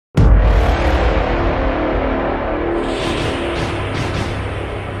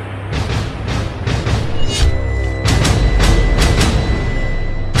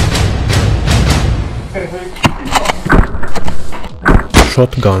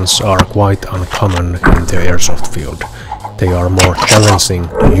Shotguns are quite uncommon in the airsoft field. They are more challenging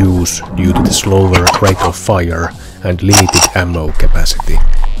to use due to the slower rate of fire and limited ammo capacity.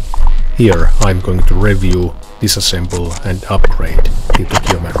 Here I'm going to review, disassemble and upgrade the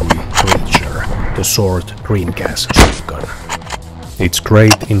Tokyo Marui Breacher, the short green gas shotgun. It's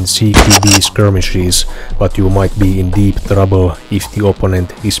great in CQB skirmishes, but you might be in deep trouble if the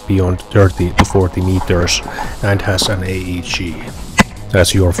opponent is beyond 30 to 40 meters and has an AEG.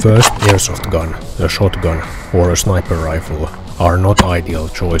 As your first airsoft gun, a shotgun or a sniper rifle are not ideal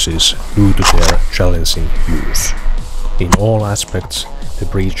choices due to their challenging use. In all aspects, the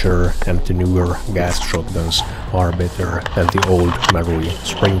Breacher and the newer gas shotguns are better than the old Marui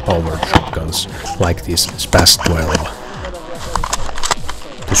spring-powered shotguns like this SPAS 12.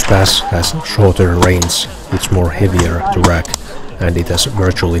 The SPAS has shorter range, it's more heavier to rack, and it has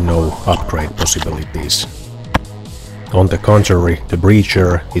virtually no upgrade possibilities. On the contrary, the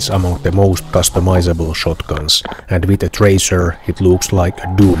Breacher is among the most customizable shotguns, and with a tracer it looks like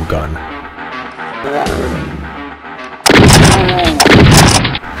a Doom gun.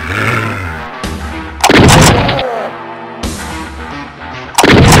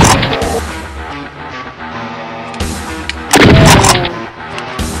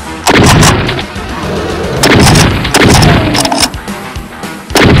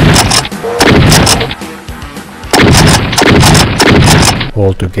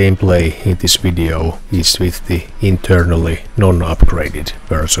 All the gameplay in this video is with the internally non-upgraded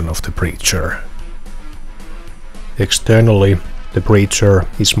version of the Breacher. Externally, the Breacher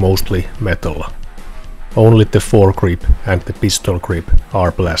is mostly metal. Only the foregrip and the pistol grip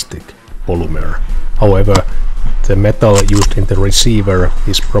are plastic, polymer. However, the metal used in the receiver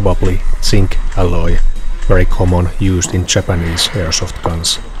is probably zinc alloy, very common used in Japanese airsoft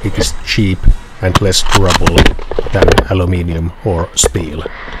guns. It is cheap and less durable than aluminium or steel.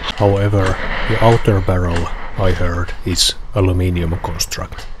 However, the outer barrel, I heard, is aluminium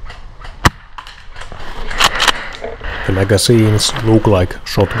construct. The magazines look like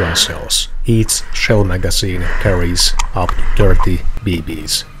shotgun shells. Each shell magazine carries up to 30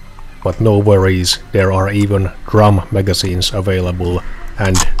 BBs. But no worries, there are even drum magazines available,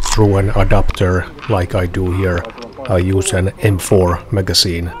 and through an adapter like I do here, I use an M4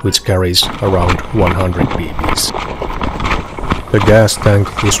 magazine which carries around 100 BBs. The gas tank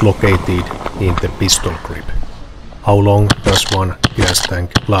is located in the pistol grip. How long does one gas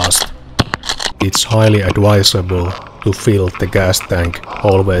tank last? It's highly advisable to fill the gas tank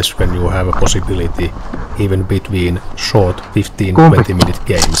always when you have a possibility, even between short 15-20 minute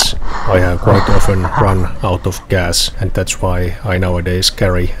games. I have quite often run out of gas, and that's why I nowadays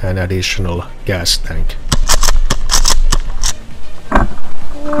carry an additional gas tank.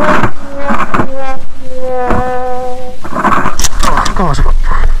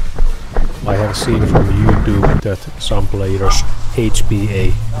 I have seen from YouTube that some players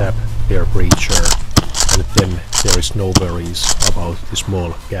HPA tap their Breacher, and then there is no worries about the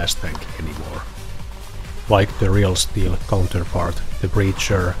small gas tank anymore. Like the real steel counterpart, the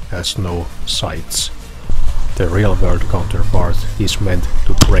Breacher has no sights. The real-world counterpart is meant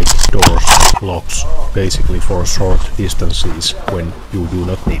to break doors and locks, basically for short distances when you do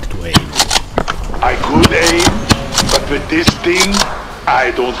not need to aim. I could aim, but with this thing,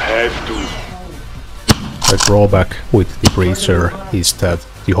 I don't have to. The drawback with the Breacher is that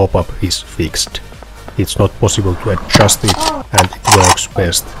the hop-up is fixed. It's not possible to adjust it, and it works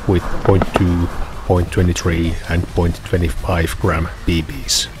best with 0.2, 0.23 and 0.25 gram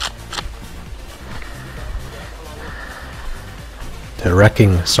BBs. The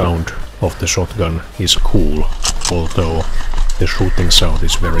racking sound of the shotgun is cool, although the shooting sound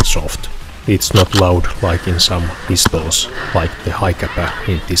is very soft. It's not loud like in some pistols, like the high kappa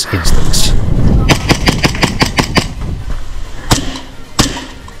in this instance.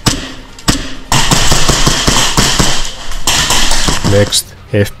 Next,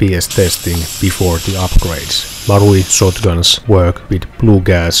 FPS testing before the upgrades. Marui shotguns work with blue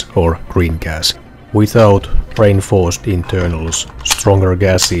gas or green gas. Without reinforced internals, stronger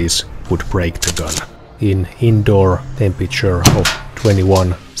gases would break the gun. In indoor temperature of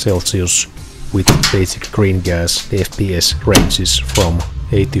 21 Celsius with basic green gas, the FPS ranges from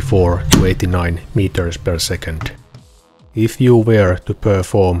 84 to 89 meters per second. If you were to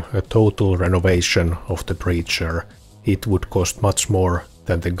perform a total renovation of the Breacher, it would cost much more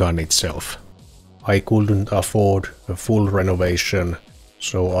than the gun itself. I couldn't afford a full renovation,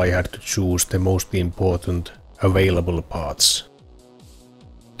 so I had to choose the most important available parts.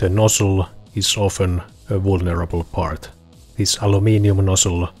 The nozzle is often a vulnerable part. This aluminium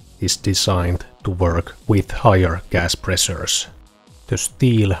nozzle is designed to work with higher gas pressures. The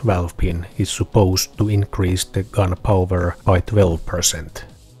steel valve pin is supposed to increase the gun power by 12%.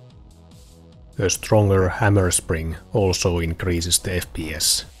 A stronger hammer spring also increases the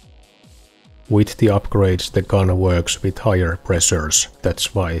FPS. With the upgrades the gun works with higher pressures,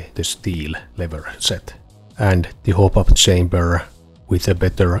 that's why the steel lever set. And the hop-up chamber with a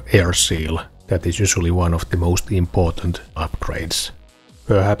better air seal, that is usually one of the most important upgrades.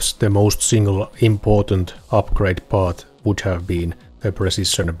 Perhaps the most single important upgrade part would have been a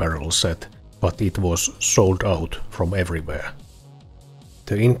precision barrel set, but it was sold out from everywhere.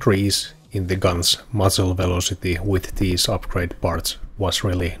 The increase in the gun's muzzle velocity with these upgrade parts was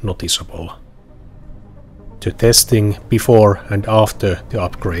really noticeable. The testing before and after the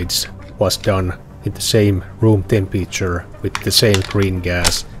upgrades was done in the same room temperature with the same green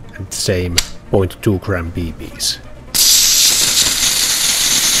gas and the same 0.2 gram BBs.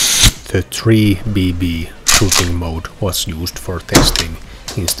 The 3 BB shooting mode was used for testing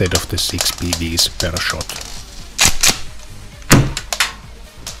instead of the 6 BBs per shot.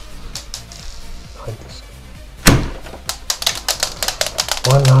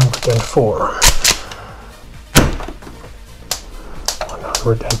 104,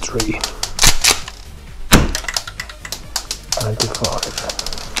 103, 95,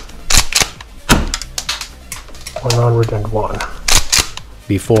 101.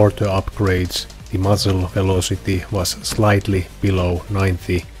 Before the upgrades, the muzzle velocity was slightly below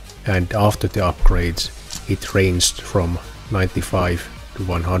 90, and after the upgrades it ranged from 95 to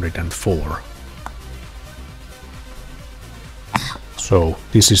 104. So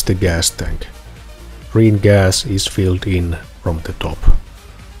this is the gas tank. Green gas is filled in from the top.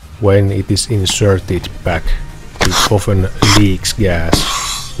 When it is inserted back, it often leaks gas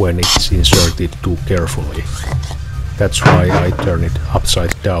when it is inserted too carefully. That's why I turn it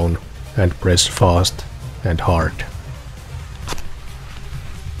upside down and press fast and hard.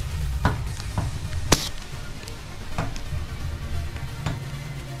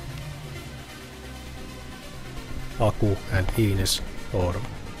 Aku and Iines, or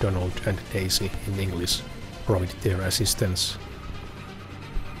Donald and Daisy in English, provide their assistance.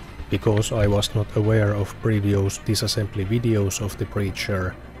 Because I was not aware of previous disassembly videos of the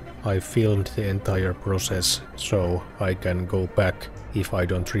Breacher, I filmed the entire process so I can go back if I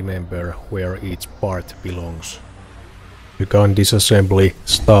don't remember where each part belongs. The gun disassembly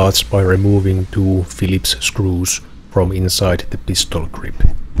starts by removing 2 Phillips screws from inside the pistol grip.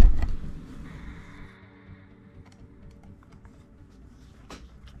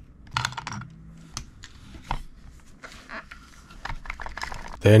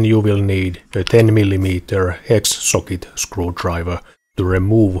 Then you will need a 10mm hex socket screwdriver to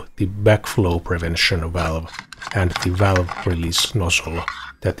remove the backflow prevention valve and the valve release nozzle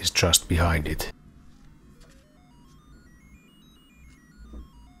that is just behind it.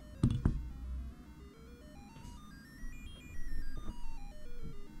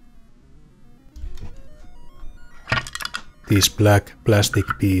 This black plastic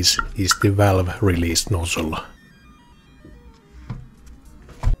piece is the valve release nozzle.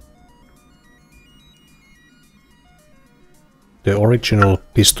 The original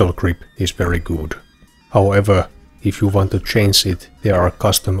pistol grip is very good. However, if you want to change it, there are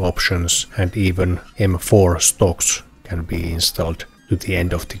custom options and even M4 stocks can be installed to the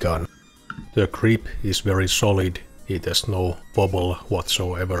end of the gun. The grip is very solid, it has no wobble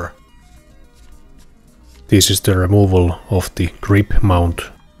whatsoever. This is the removal of the grip mount.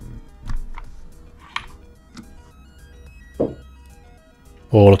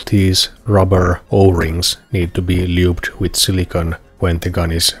 All these rubber O-rings need to be lubed with silicone when the gun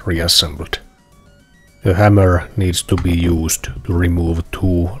is reassembled. The hammer needs to be used to remove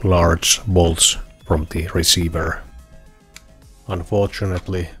 2 large bolts from the receiver.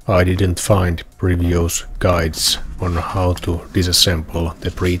 Unfortunately, I didn't find previous guides on how to disassemble the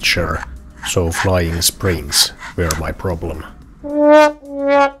Breacher, so flying springs were my problem.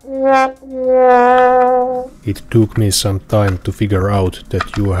 It took me some time to figure out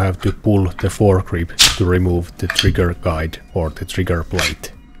that you have to pull the foregrip to remove the trigger guide or the trigger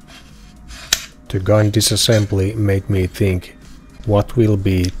plate. The gun disassembly made me think, what will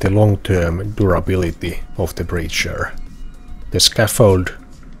be the long-term durability of the Breacher? The scaffold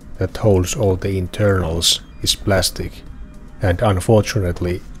that holds all the internals is plastic, and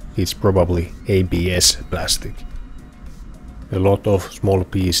unfortunately it's probably ABS plastic. A lot of small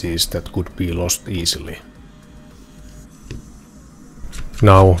pieces that could be lost easily.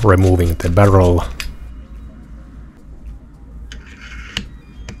 Now removing the barrel.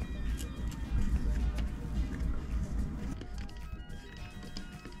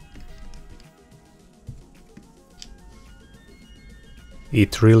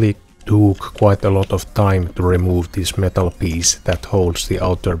 It really took quite a lot of time to remove this metal piece that holds the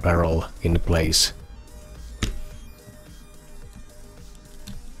outer barrel in place.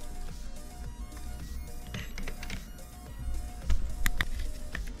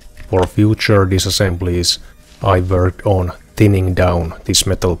 For future disassemblies, I worked on thinning down this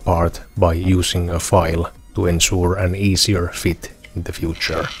metal part by using a file to ensure an easier fit in the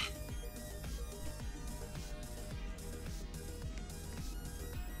future.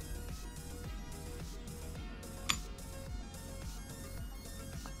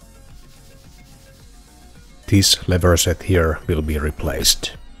 This lever set here will be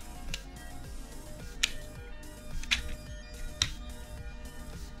replaced.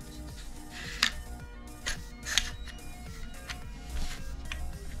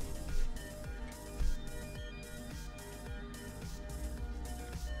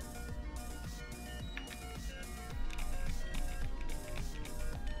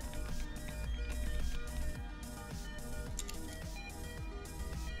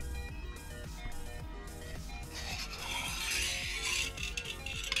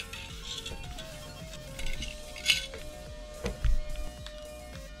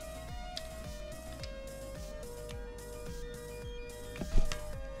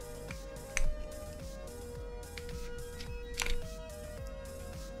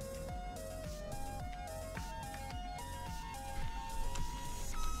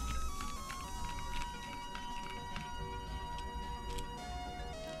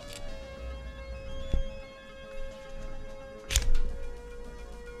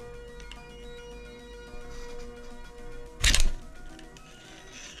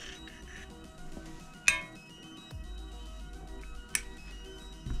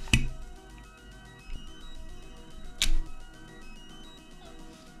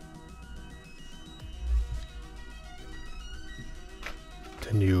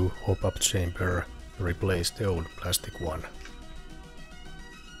 The new hop-up chamber replaced the old plastic one.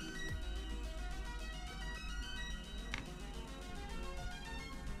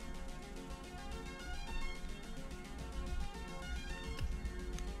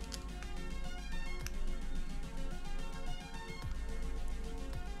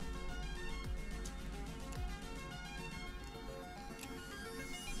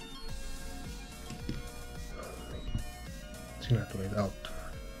 Sinä tulit auttamaan.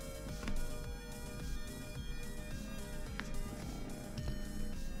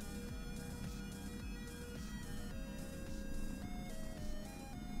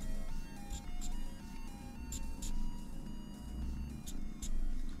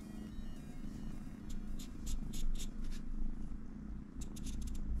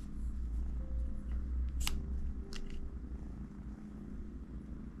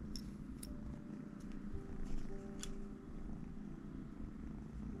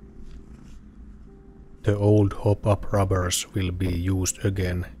 The old hop-up rubbers will be used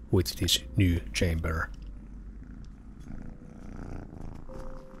again with this new chamber.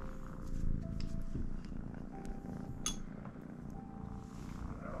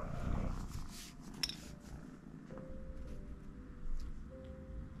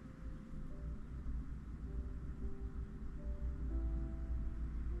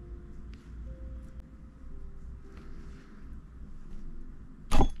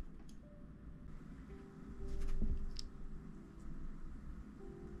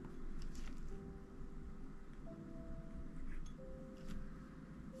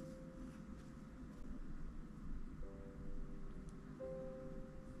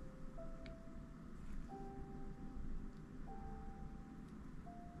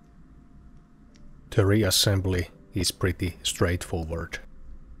 The reassembly is pretty straightforward.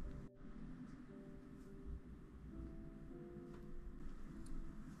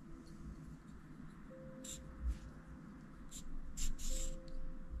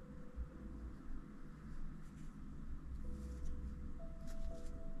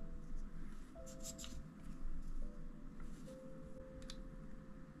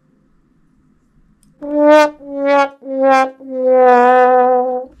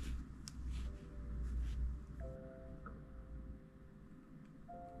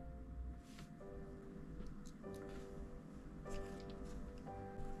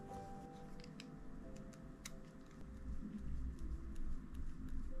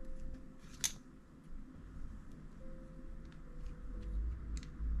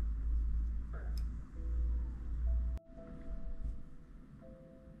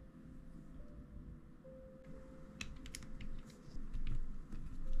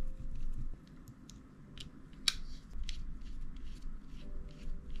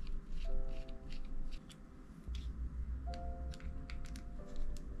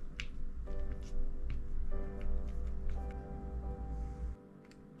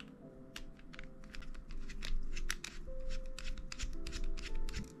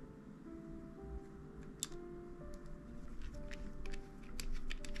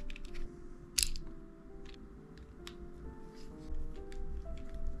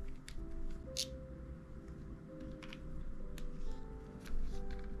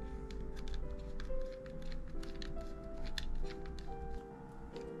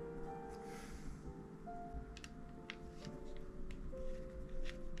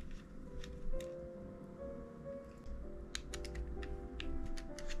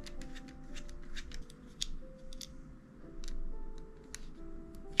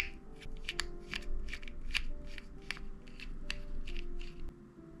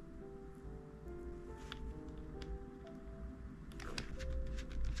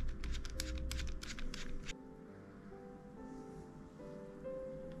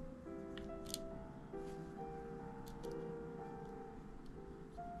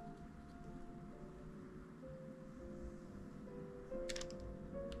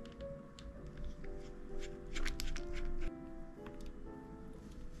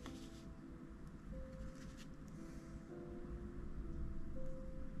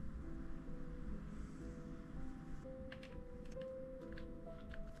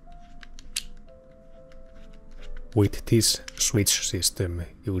 With this switch system,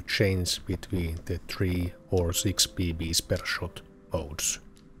 you change between the 3 or 6 BBs per shot modes.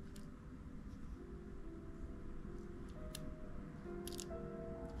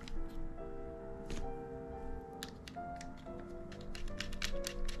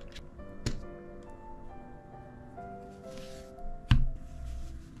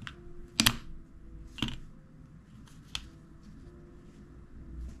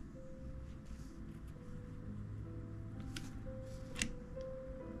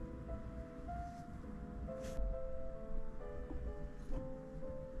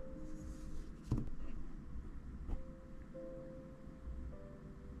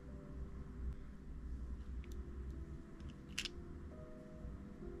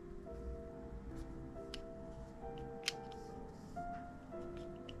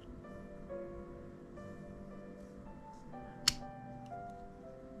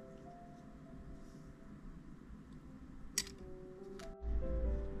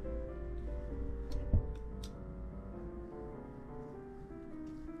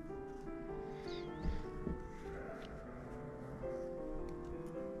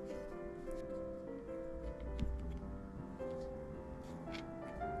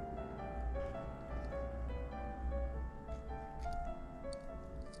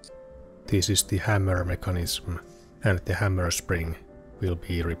 This is the hammer mechanism, and the hammer spring will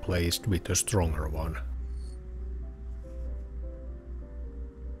be replaced with a stronger one.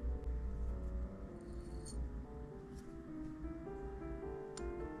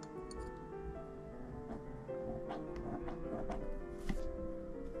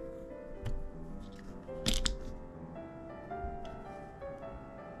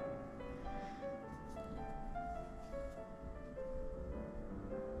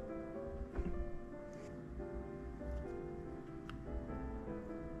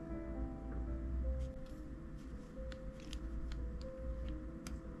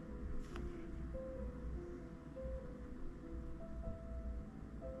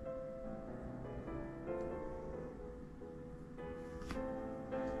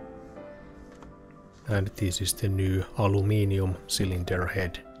 And this is the new aluminium cylinder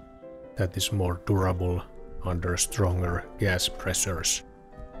head that is more durable under stronger gas pressures.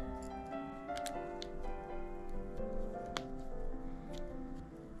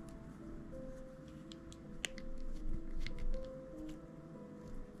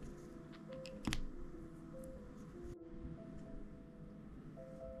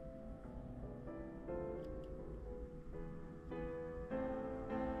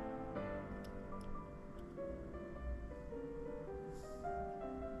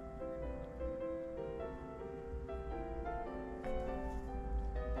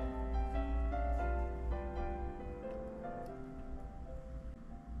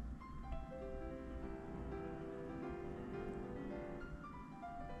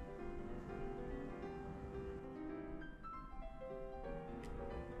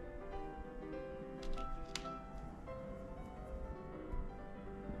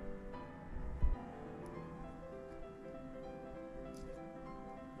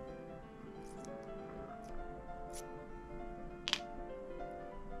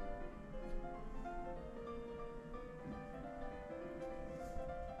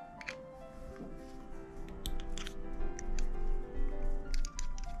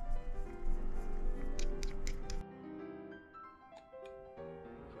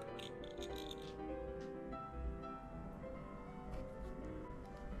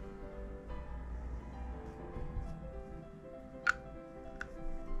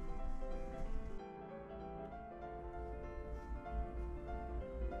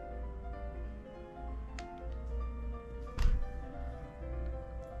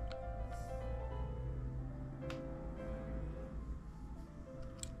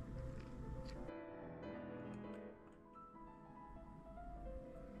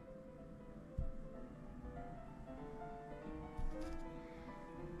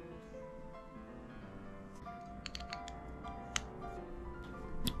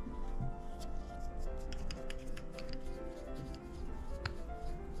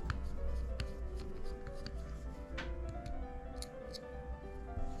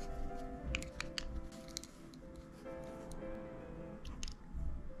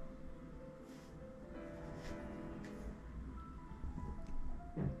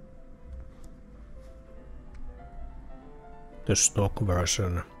 The stock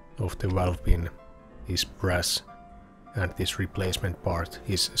version of the valve pin is brass, and this replacement part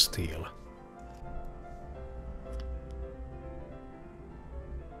is steel.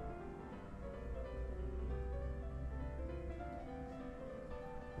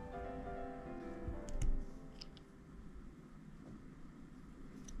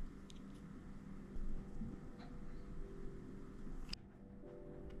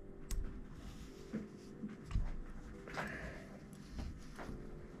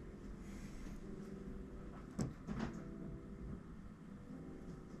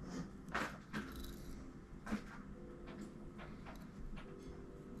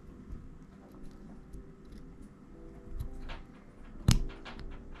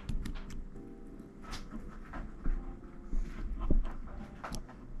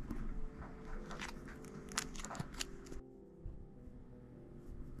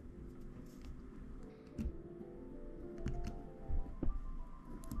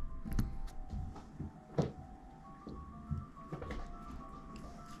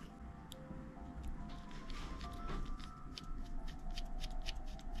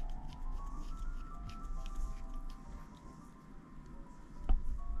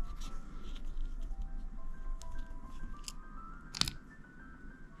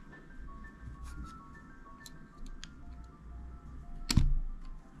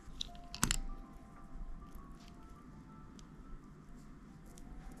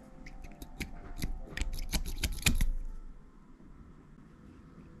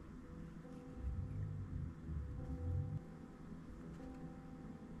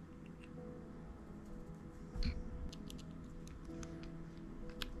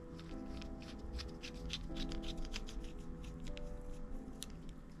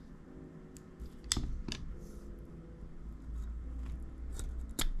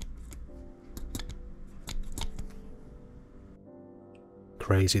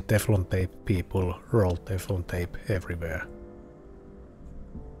 crazy Teflon tape people roll Teflon tape everywhere.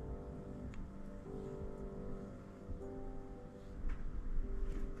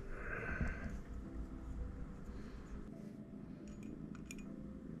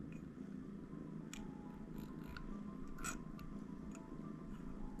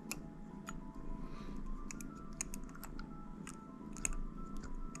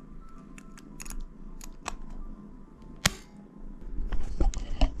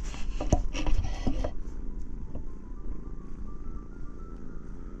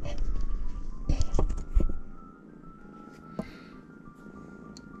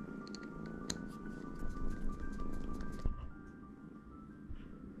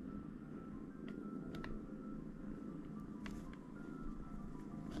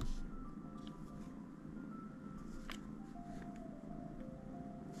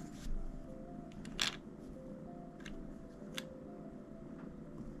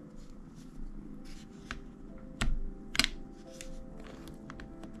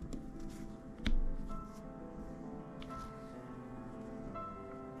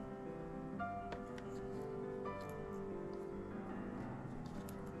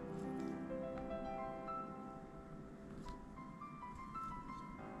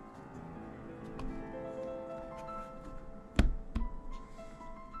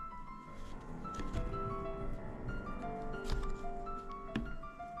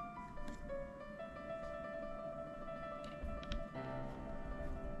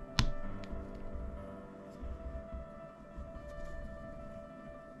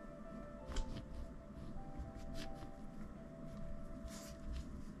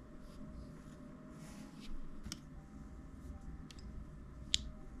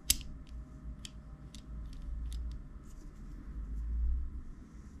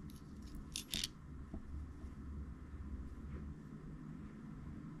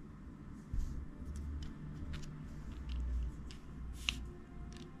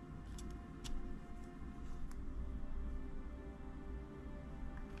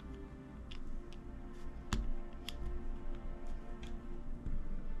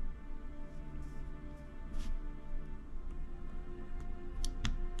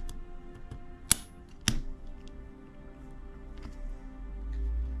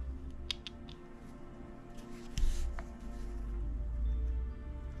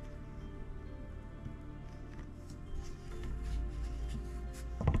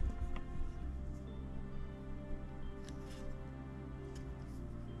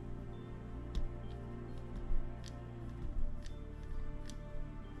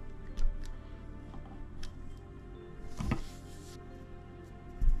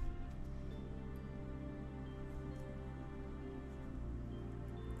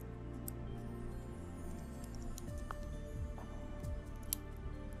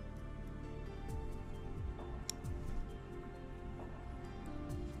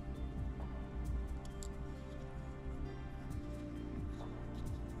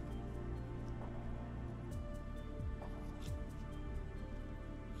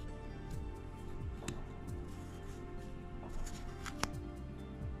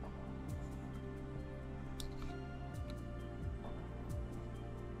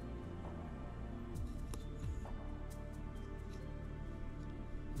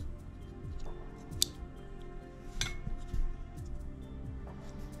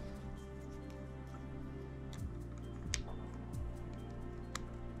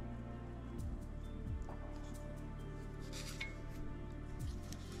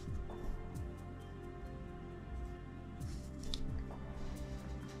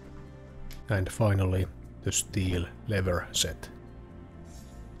 And finally, the steel lever set.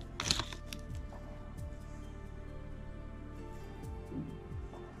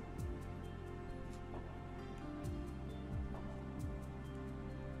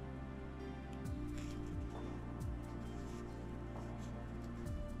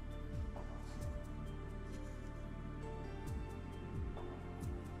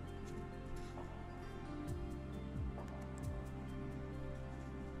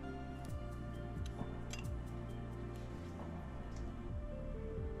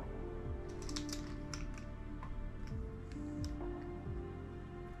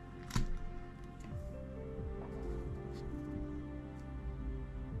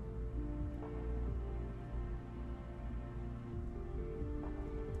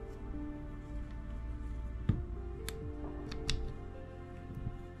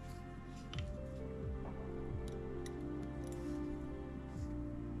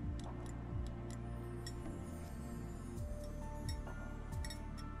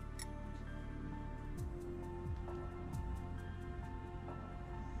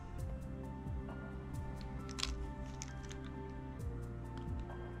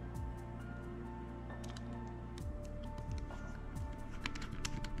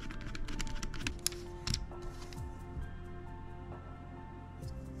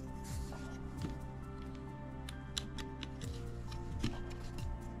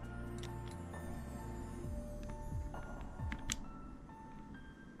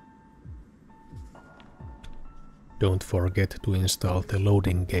 Don't forget to install the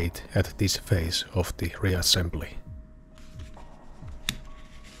loading gate at this phase of the reassembly.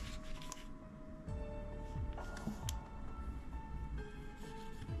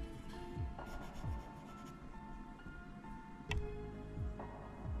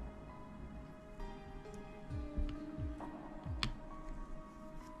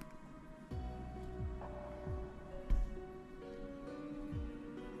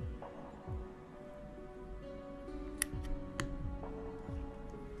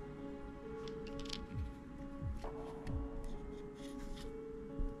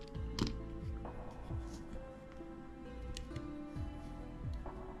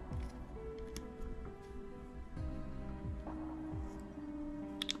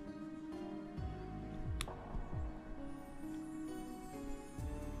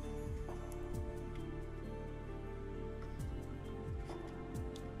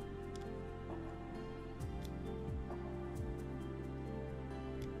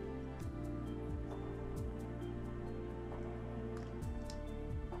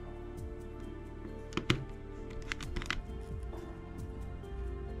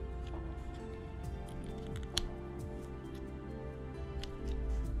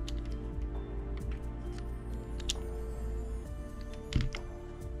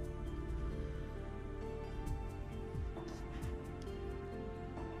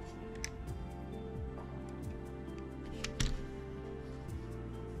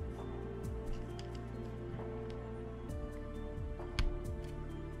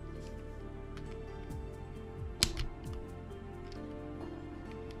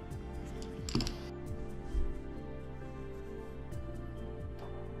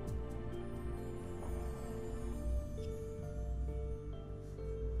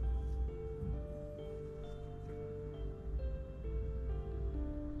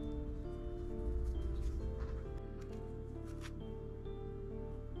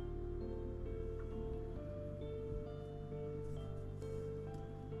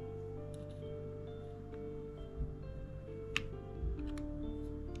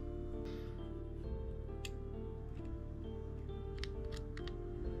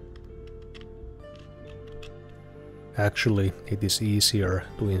 Actually, it is easier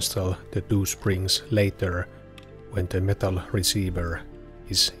to install the two springs later when the metal receiver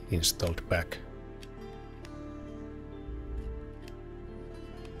is installed back.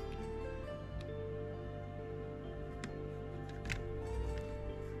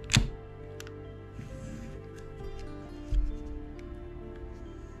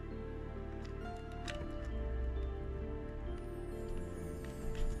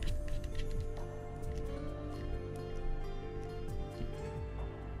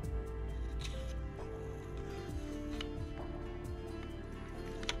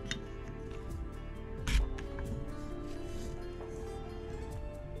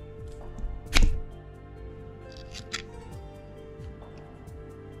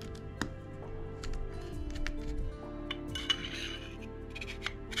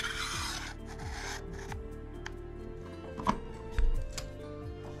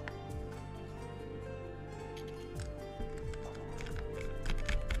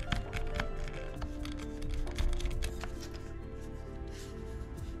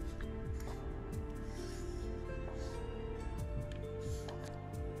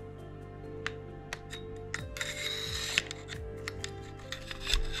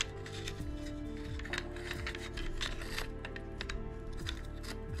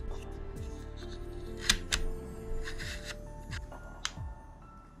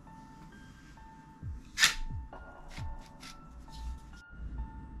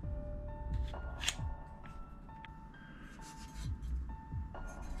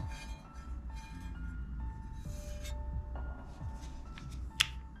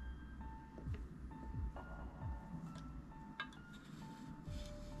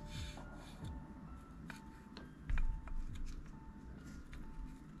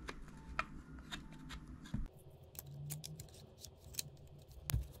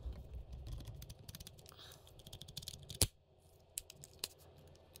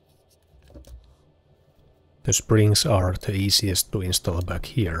 The springs are the easiest to install back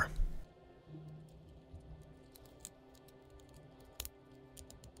here.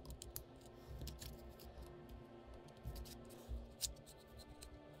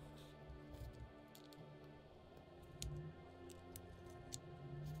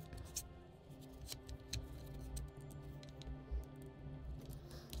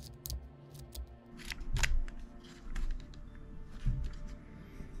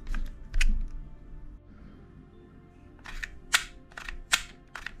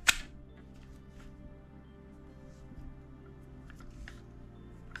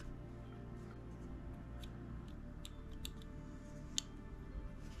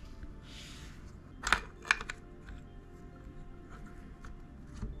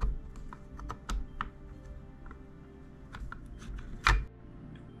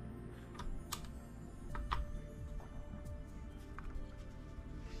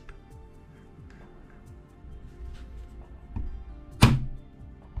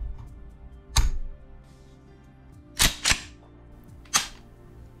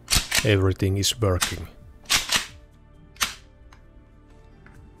 everything is working.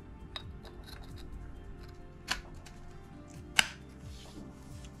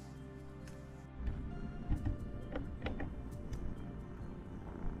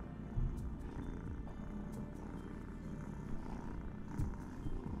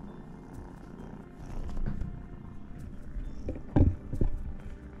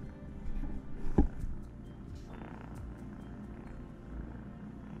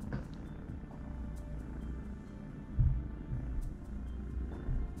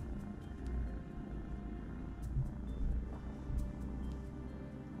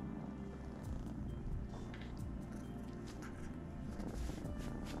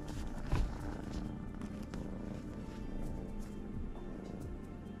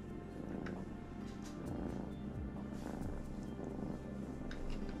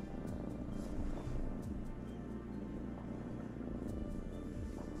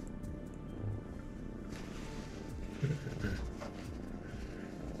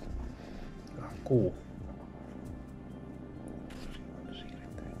 Kuu.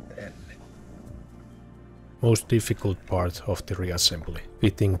 Most difficult part of the reassembly,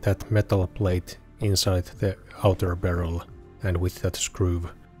 fitting that metal plate inside the outer barrel and with that screw.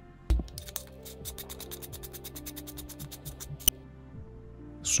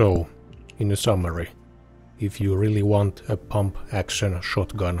 So, in a summary, if you really want a pump action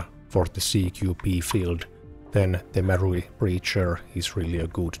shotgun for the CQP field, then the Marui Breacher is really a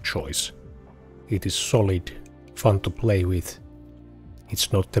good choice. It is solid, fun to play with.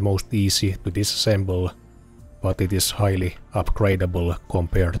 It's not the most easy to disassemble, but it is highly upgradeable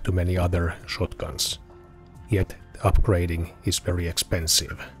compared to many other shotguns. Yet upgrading is very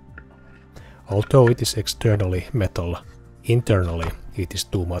expensive. Although it is externally metal, internally it is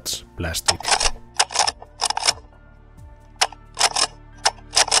too much plastic.